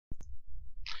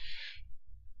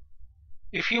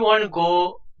If you want to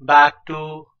go back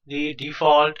to the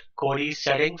default Kodi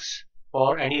settings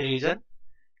for any reason,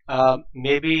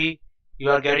 maybe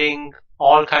you are getting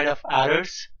all kind of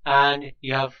errors and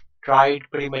you have tried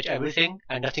pretty much everything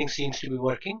and nothing seems to be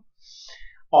working,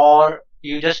 or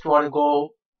you just want to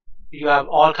go, you have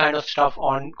all kind of stuff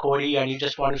on Kodi and you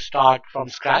just want to start from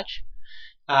scratch,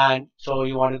 and so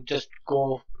you want to just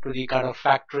go to the kind of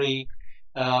factory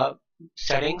uh,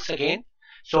 settings again.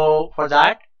 So for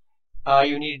that,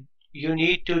 you need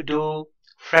to do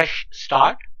fresh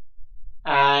start,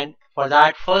 and for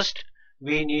that first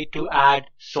we need to add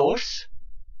source.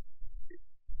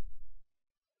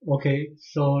 Okay,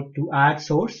 so to add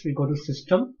source, we go to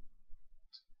System,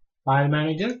 File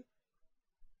Manager,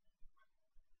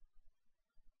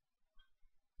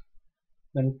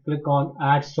 then click on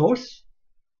Add Source,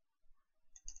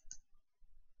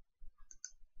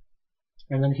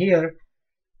 and then here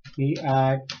we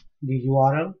add the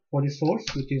URL for the source,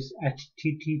 which is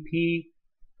http://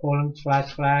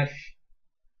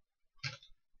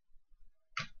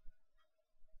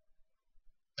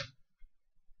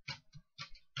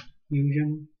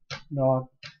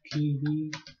 fusion.tv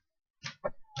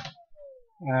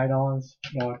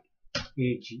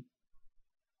addons.ag.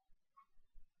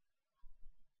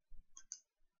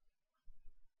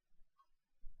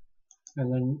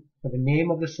 And then for the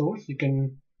name of the source, you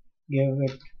can give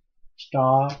it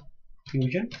star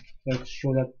fusion. Let's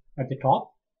show that at the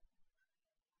top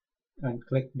and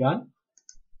click done.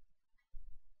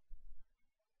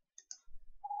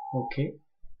 Okay.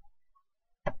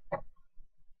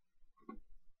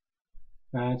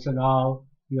 And so now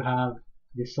you have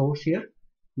the source here,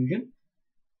 fusion.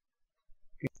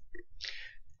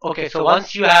 Okay, so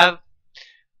once you have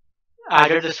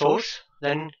added the source,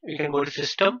 then you can go to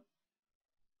System,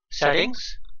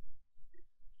 Settings,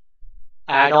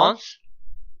 Add-ons,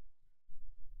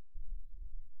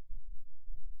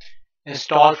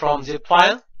 Install from zip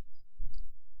file,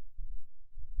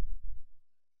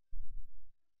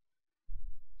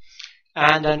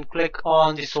 and then click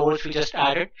on the source we just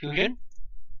added, Fusion,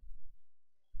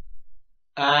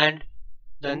 and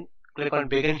then click on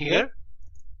Begin here,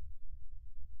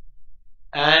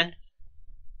 and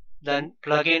then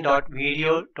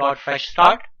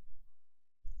plugin.video.freshstart.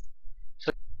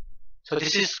 So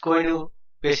this is going to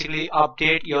basically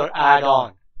update your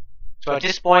add-on. So at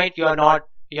this point you are not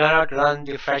run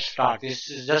the fresh start. This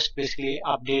is just basically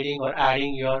updating or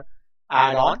adding your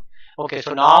add-on. Okay,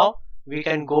 so now we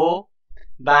can go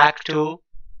back to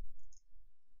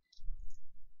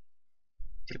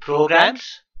the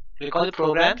programs. Click on the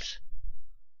programs.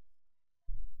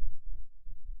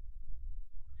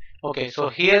 Okay, so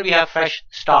here we have fresh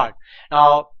start.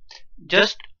 Now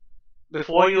just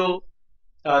before you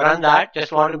run that,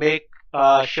 just want to make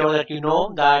sure that you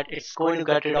know that it's going to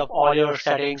get rid of all your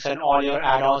settings and all your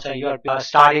add-ons, and you're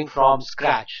starting from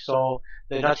scratch. So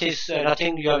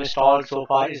nothing you have installed so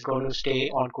far is going to stay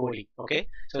on Kodi. Okay,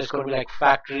 so it's going to be like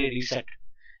factory reset,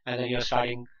 and then you're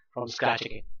starting from scratch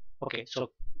again. Okay,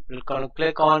 so we're going to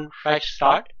click on Fresh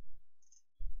Start.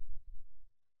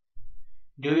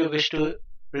 Do you wish to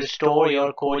restore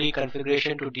your Kodi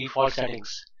configuration to default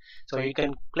settings? So you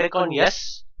can click on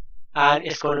yes, and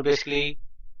it's going to basically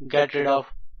get rid of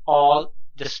all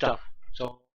this stuff.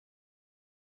 So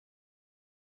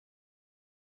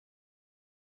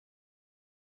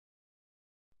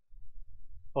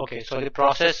okay, so the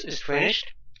process is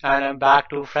finished, and I'm back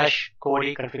to fresh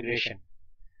Kodi configuration.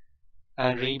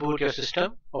 And reboot your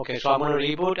system. Okay, so I'm going to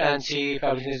reboot and see if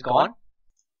everything is gone.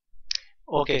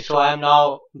 Okay, so I am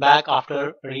now back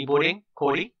after rebooting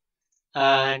Kodi,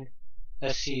 and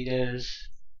let's see, there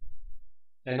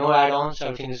are no add-ons,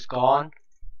 everything is gone,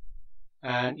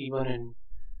 and even in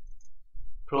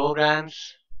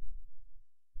programs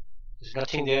there's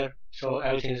nothing there, so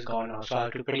everything is gone now. So I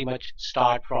have to pretty much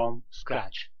start from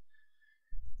scratch.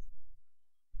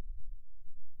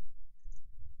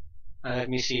 And let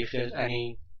me see if there's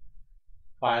any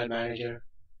file manager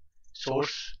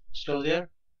source still there.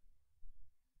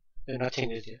 There's nothing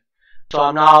is there. So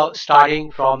I'm now starting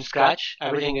from scratch.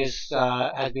 Everything is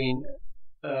has been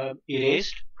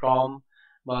erased from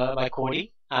my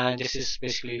Kodi, and this is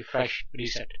basically fresh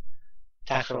reset.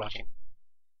 Thanks for watching.